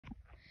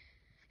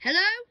Hello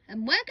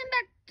and welcome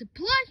back to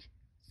Plush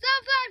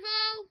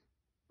Survival!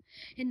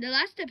 In the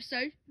last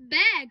episode,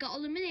 Bear got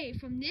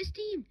eliminated from this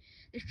team.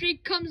 The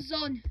streak comes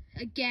on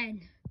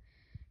again.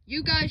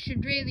 You guys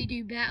should really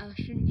do better,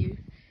 shouldn't you?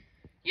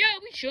 Yeah,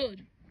 we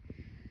should.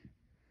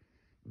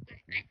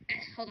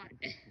 Hold on.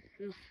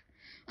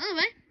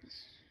 Anyway,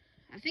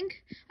 I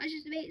think I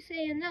should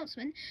say an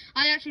announcement.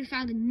 I actually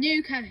found a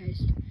new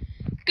co-host.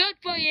 Good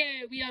for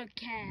you, we don't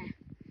care.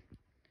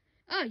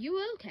 Oh, you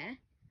will care?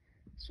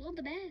 Swap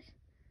the bears.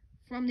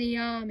 From the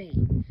army.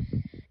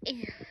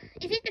 Is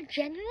it the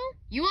general?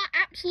 You are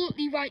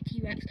absolutely right,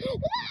 T-Rex.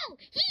 Whoa!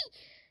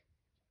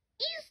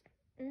 He's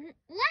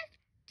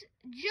left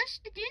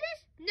just to do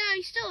this? No,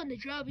 he's still on the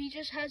job. He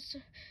just has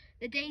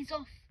the days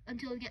off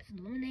until he gets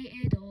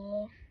eliminated,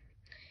 or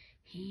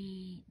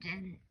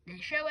then the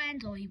show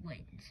ends, or he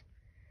wins.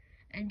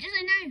 And just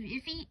so you know,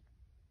 if he...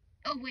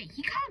 Oh wait,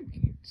 he can't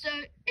win. So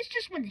it's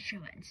just when the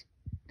show ends.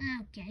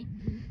 Okay.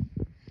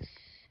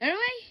 Anyway,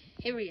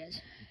 here he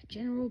is.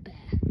 General Bear.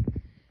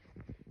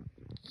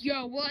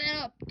 Yo, what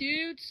up,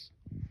 dudes?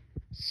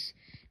 It's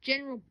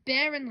General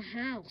Bear in the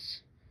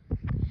house.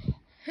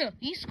 Huh,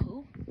 he's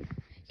cool.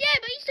 Yeah,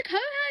 but he's the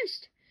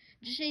co-host.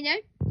 Just so you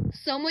know,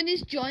 someone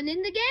is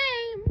joining the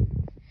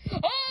game.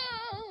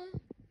 Oh!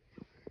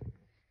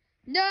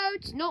 No,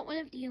 it's not one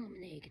of the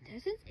eliminated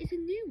contestants. It's a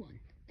new one.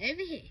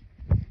 Over here.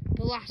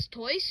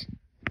 Blastoise.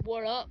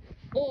 What up?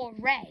 Or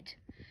Red.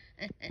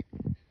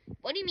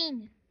 What do you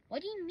mean?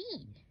 What do you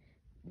mean?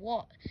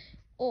 What?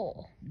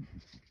 Or?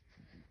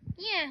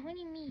 Yeah, what do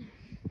you mean?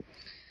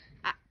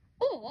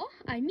 Or,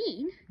 I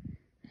mean,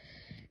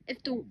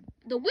 if the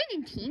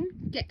winning team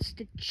gets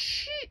to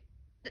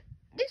choose,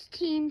 this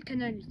team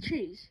can only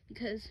choose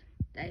because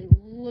they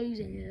lose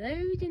a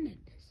load of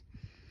members.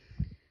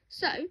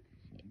 So,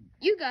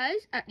 you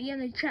guys at the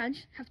end of the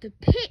challenge have to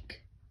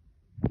pick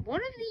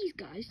one of these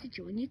guys to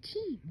join your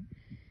team.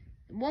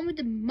 The one with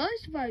the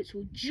most votes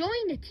will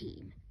join the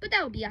team, but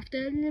that will be after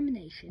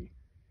elimination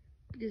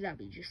because that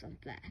would be just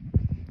unfair.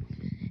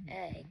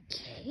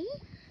 Okay.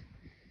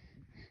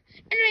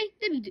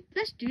 Anyway,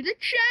 let's do the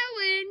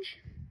challenge.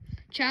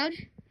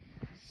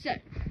 So,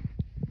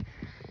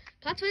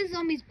 Plants vs.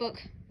 Zombies book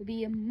will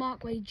be a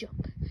mark-way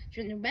jump.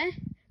 General Bear,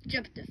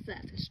 jump the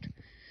furthest.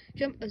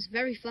 Jump as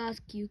very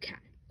fast as you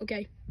can.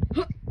 Okay.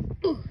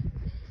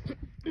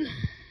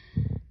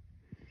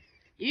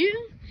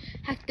 You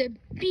have to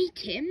beat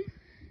him.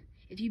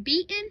 If you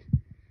beat him,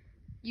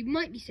 you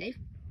might be safe.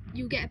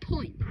 You'll get a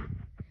point.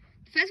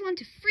 The first one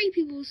to 3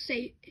 people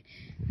say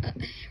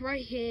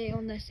right here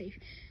on the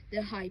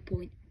high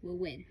point will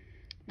win.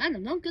 Man,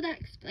 I'm not good at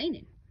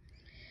explaining.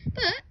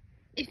 But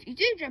if you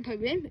do jump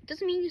over him, it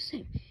doesn't mean you're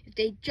safe. If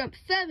they jump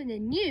further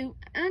than you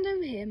and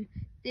over him,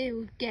 he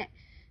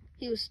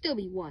will still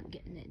be one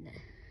getting in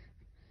there.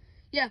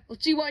 Yeah,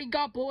 let's see what you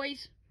got,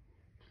 boys.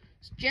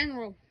 It's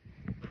General.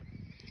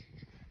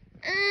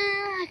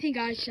 I think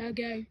I shall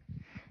go.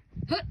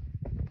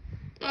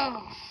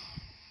 Oh.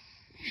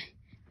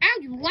 Ow,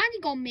 you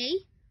landing on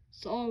me.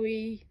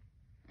 Sorry.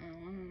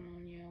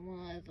 Yeah,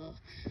 whatever.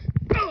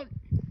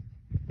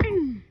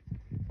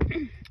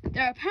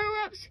 There are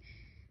power-ups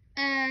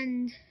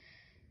and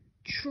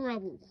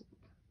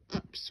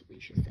trouble-ups, we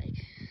should say.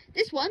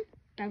 This one,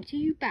 bounce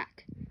you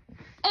back.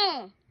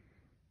 Oh!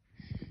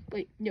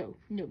 Wait, no.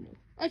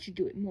 I should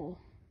do it more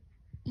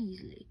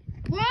easily.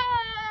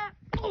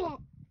 Oh.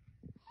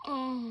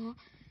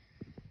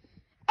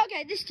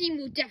 Okay, this team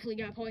will definitely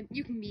get a point.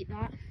 You can beat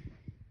that.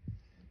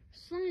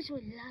 As long as we're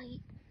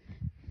light.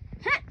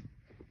 Ha!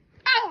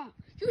 Oh!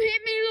 You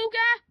hit me,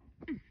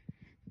 Luca!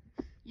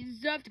 You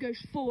deserve to go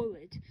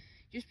forward.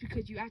 Just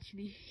because you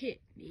actually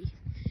hit me.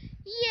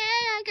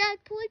 Yeah, I got a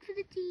point for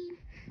the team.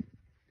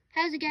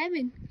 How's it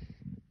going?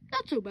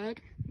 Not so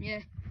bad.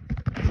 Yeah.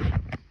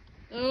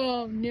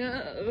 Oh,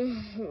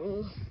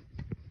 no.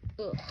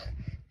 Ugh.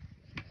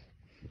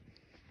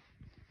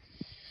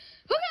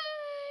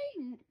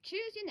 Okay!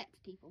 Choose your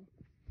next people.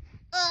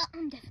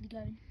 I'm definitely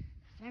going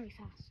very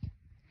fast.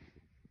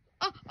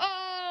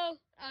 Oh!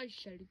 I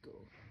should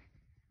go.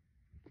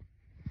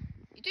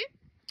 You do?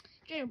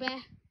 General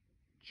Bear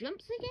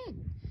jumps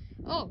again.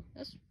 Oh,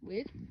 that's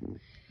weird.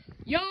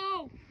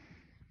 Yo!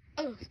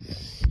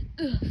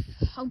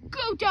 I'll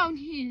go down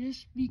here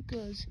just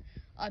because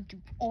I'm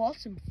too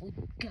awesome for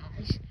you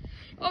guys.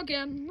 Okay,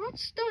 I'm not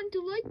starting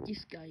to like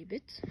this guy a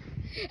bit.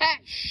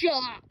 Hey, shut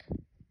up!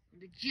 I'm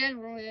the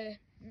general here.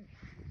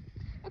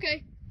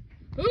 Okay.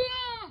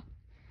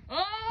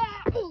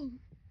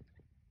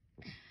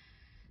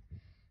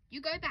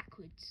 You go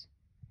backwards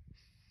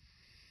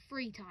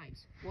 3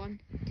 times. 1,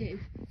 2,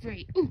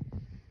 3. Ooh.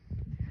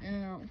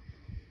 Now,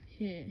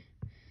 here.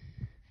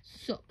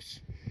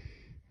 Sucks.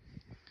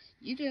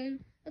 You do.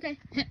 Okay.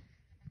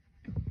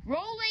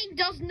 Rolling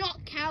does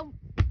not count.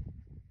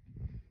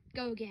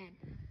 Go again.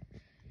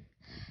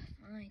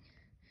 Fine.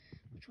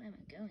 Which way am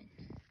I going?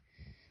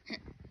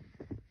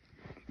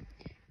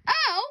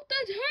 Ow!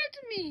 That hurt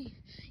me!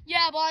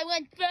 Yeah, but I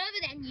went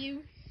further than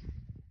you.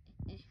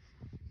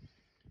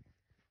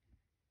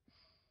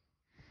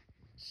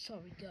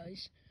 Sorry,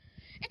 guys.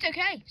 It's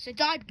okay, since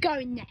I'm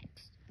going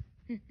next.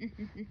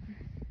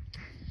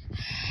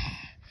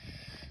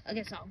 I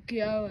guess I'll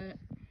go.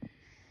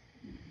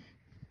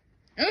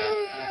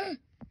 I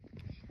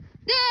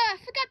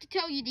forgot to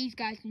tell you, these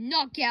guys do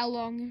not get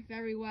along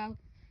very well.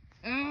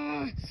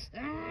 Okay,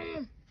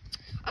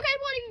 why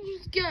don't you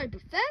just go?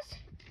 But first,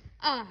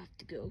 I have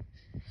to go.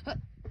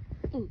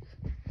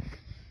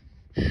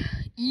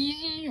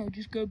 Easy, I'll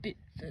just go a bit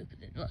further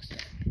than last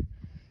time.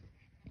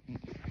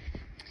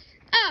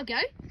 I'll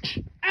go.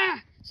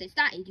 Since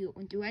that idiot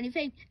won't do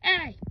anything.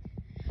 Hey!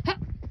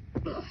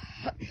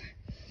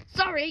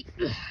 Sorry.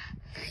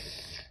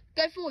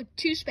 Go forward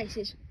 2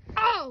 spaces.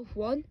 Oh,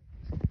 1,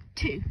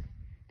 2.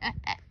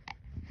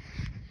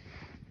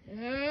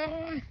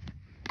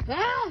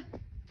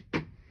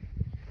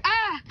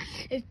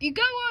 If you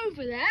go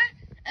over there,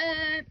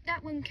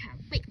 that one can.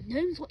 Wait,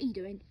 Gnomes, what are you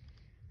doing?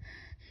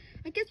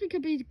 I guess we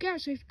could be the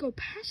girls, so if you go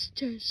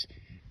past us,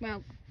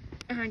 well,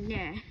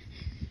 yeah.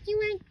 You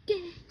won't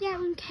get that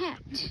one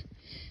kept.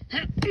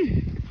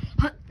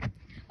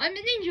 I'm a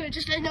ninja,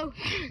 just I know.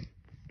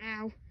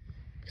 Ow.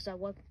 Because I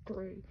went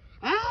through.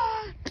 No!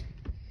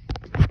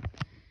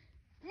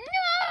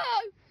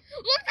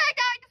 Looks like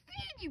I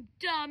defeated you,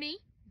 dummy.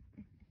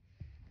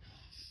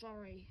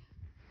 Sorry.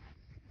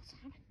 What's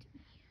happened to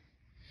me?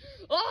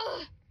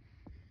 Oh!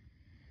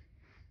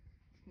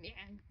 Yeah,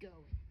 I'm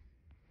going.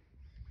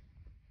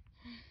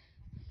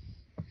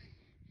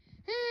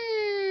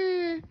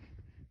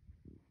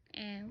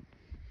 Ow.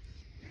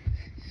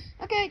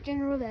 Okay,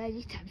 General,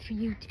 it's time for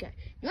you to go.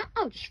 You know what?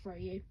 I'll just throw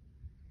you.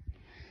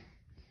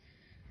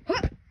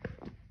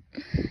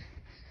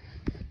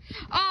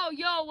 Oh,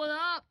 yo, what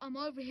up? I'm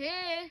over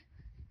here.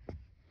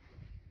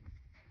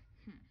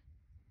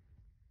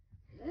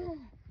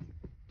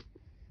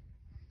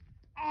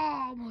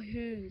 Oh, my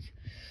head.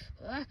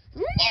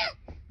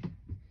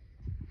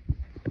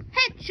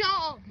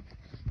 Headshot!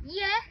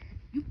 Yeah,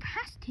 you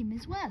passed him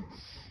as well.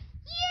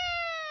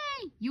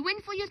 Yay! You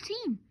win for your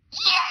team.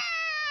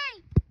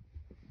 Yay!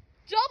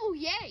 Double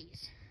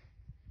yays.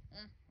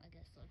 I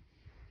guess so.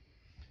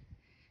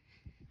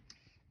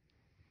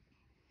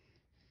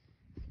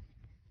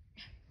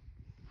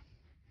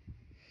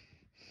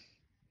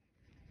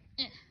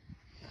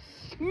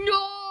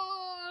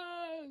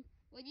 No!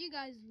 Well, you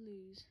guys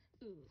lose.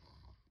 Ugh.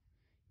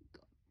 You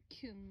got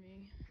kill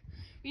me.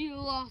 You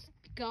lost,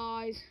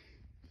 guys.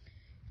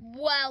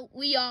 Well,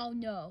 we all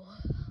know.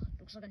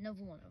 Looks like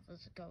another one of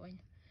us are going.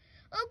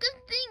 Oh,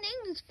 good thing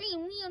England's free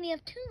and we only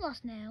have 2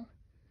 lost now.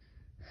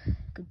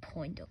 Good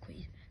point,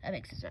 Duckweed. That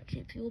makes us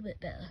actually feel a bit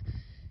better.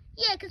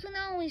 Yeah, because we're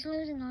not always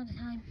losing all the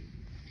time.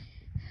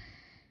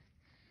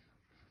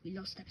 We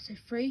lost episode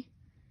 3.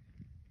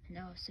 And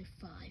now episode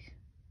 5.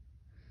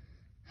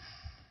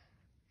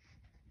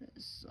 That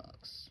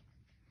sucks.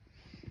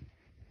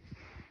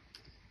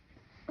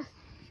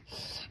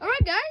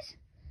 Alright, guys.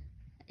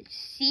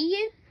 See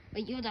you.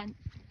 Wait, you're done.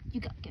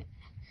 You gotta go.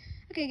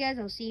 Okay, guys,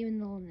 I'll see you in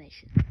the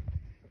elimination.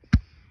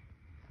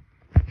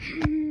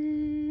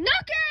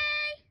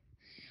 Okay!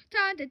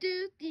 Time to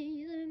do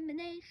the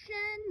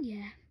elimination.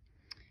 Yeah.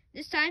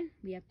 This time,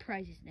 we have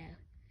prizes now.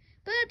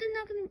 But they're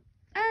not gonna...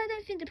 I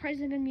don't think the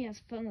prizes are gonna be as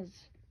fun as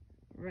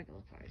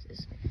regular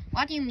prizes.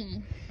 What do you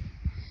mean?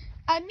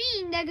 I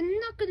mean, they're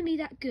not gonna be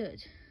that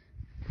good.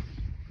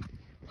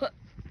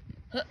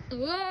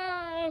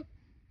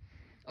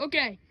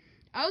 Okay,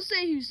 I'll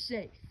say who's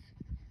safe.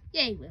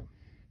 Yeah, he will.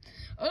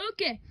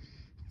 Okay,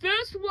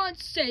 first one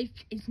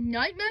safe is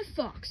Nightmare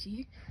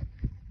Foxy.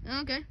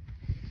 Okay.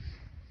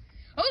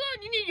 Hold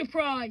on, you need your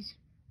prize.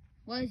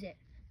 What is it?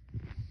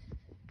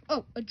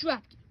 Oh, a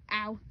draft.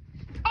 Ow.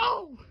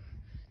 Oh!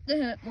 That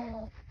hurt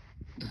more.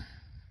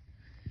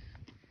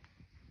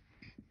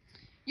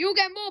 You'll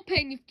get more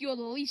pain if you're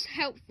the least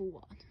helpful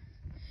one.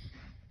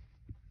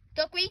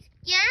 Duckweed?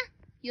 Yeah?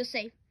 You're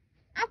safe.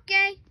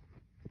 Okay.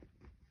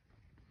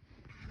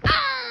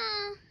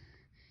 Ah!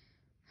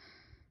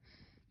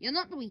 You're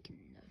not the weekend,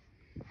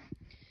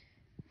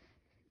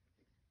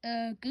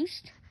 though.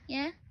 Goose?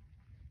 Yeah?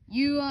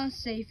 You are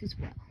safe as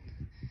well.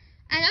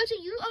 And also,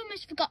 you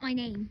almost forgot my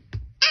name.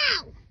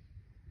 Ow!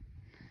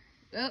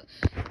 Well,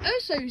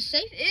 also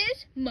safe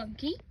is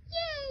Monkey.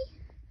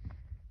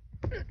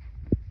 Yay!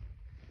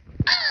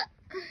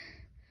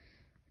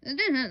 It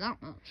didn't hurt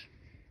that much.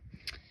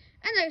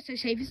 And also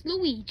safe is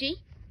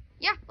Luigi.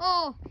 Yeah.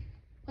 Oh,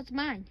 what's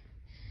mine?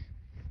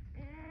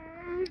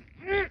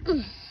 It's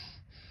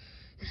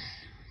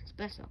the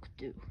best I could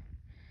do.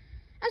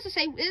 As I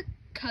say, with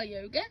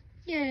Kyogre.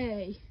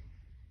 Yay.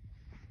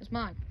 That's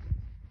mine.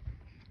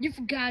 You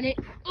forgot it.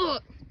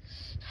 Ugh.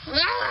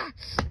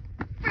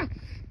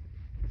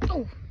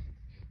 Oh.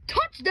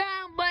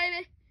 Touchdown,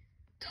 baby.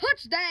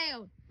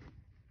 Touchdown.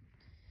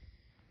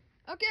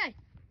 Okay.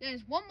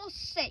 There's one more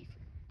safe.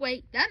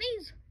 Wait, that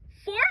means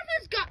 4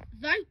 of us got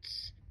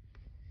votes.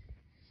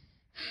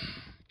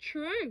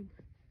 True.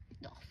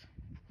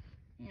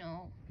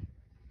 No.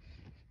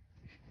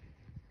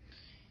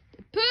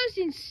 The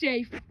person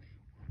safe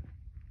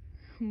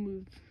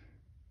with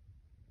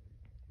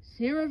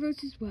 0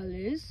 votes as well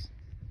is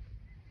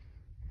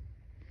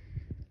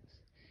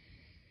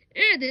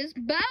Here there's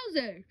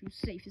Bowser, who's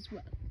safe as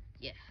well.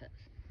 Yeah.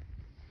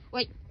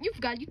 Wait, you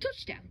forgot your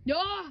touchdown.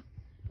 No!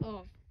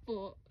 Oh,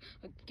 fuck.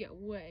 Get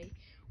away.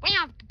 We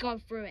have to go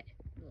through it.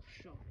 Oh,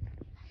 sure.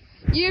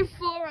 You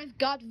four have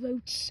got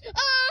votes.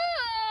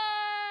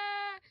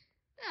 Ah!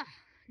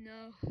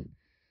 No.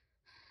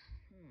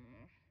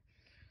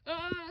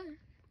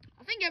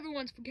 I think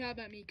everyone's forgot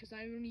about me because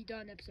I only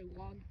done episode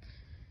 1.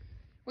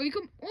 Well, you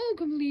all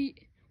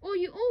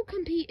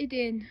competed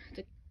in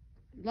the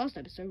last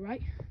episode,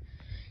 right?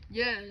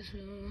 Yes.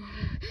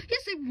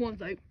 Yes, they won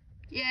vote.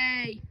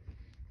 Yay!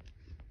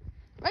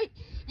 Right,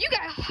 you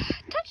got a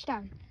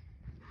touchdown.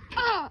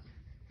 Ow!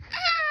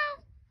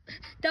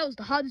 That was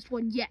the hardest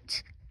one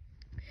yet.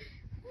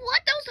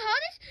 What? That was the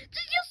hardest? So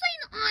you're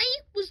saying I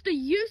was the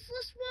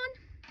useless one?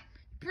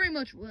 Pretty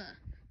much were.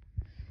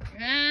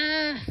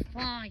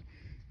 Fine.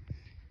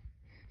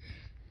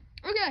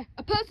 Okay,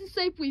 a person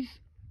safe with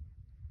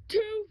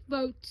 2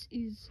 votes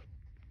is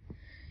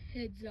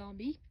Head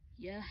Zombie.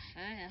 Yeah.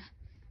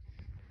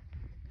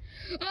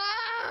 I've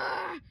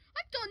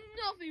done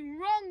nothing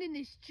wrong in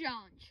this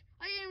challenge.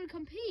 I didn't even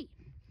compete.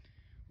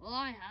 Well,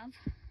 I have.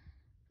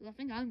 Well, I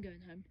think I'm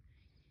going home.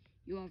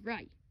 You are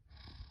right.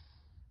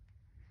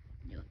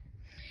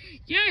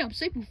 Yeah, I'm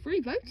safe with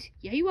 3 votes.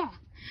 Yeah, you are.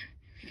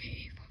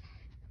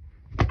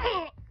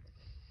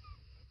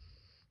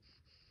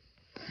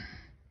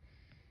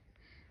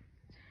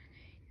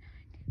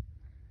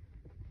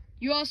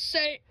 You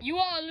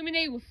are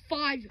eliminated with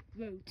 5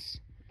 votes.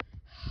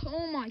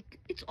 Oh my!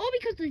 It's all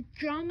because of the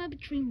drama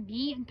between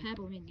me and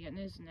Peppermint,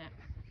 isn't it?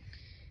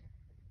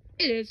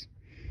 It is.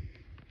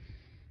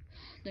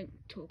 Don't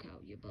talk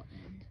out your butt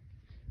end.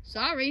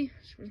 Sorry,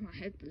 I suppose my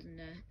head wasn't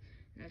there.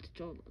 I had to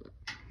talk about it.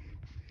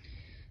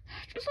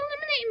 Just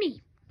eliminate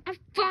me. I'm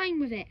fine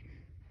with it.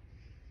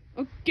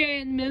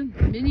 Okay,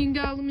 Minion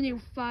got eliminated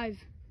with 5.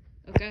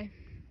 Okay.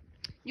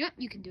 Yep,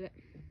 you can do it.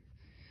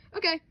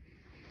 Okay.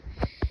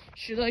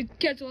 Should I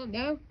cancel it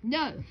now?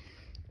 No.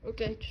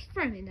 Okay, just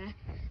throw me in there.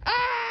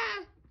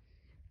 Ah!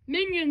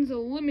 Minions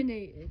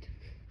eliminated.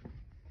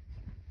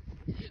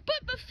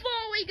 But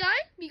before we go,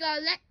 we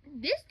gotta let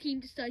this team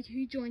decide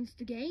who joins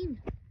the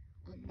game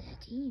on their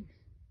team.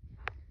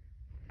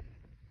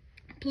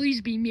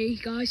 Please be me,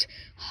 guys.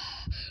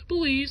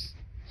 Please.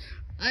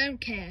 I don't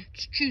care.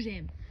 Just choose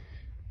him.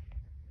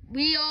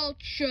 We all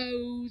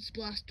chose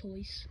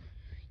Blastoise.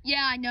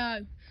 Yeah, I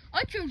know.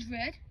 I chose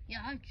red.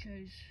 Yeah, I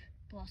chose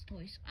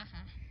Blastoise.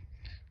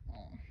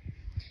 Oh.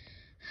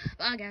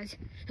 Bye, guys.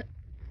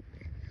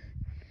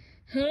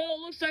 Oh,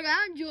 looks like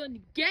I'm enjoying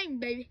the game,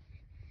 baby.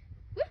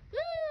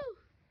 Woohoo!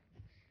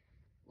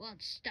 Well,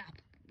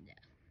 stop. No.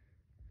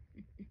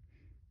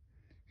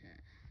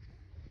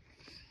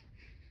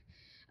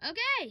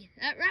 Okay,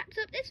 that wraps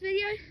up this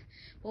video.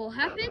 What'll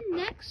happen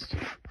next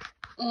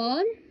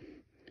on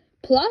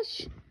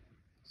Plush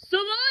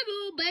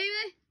Survival,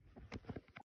 baby?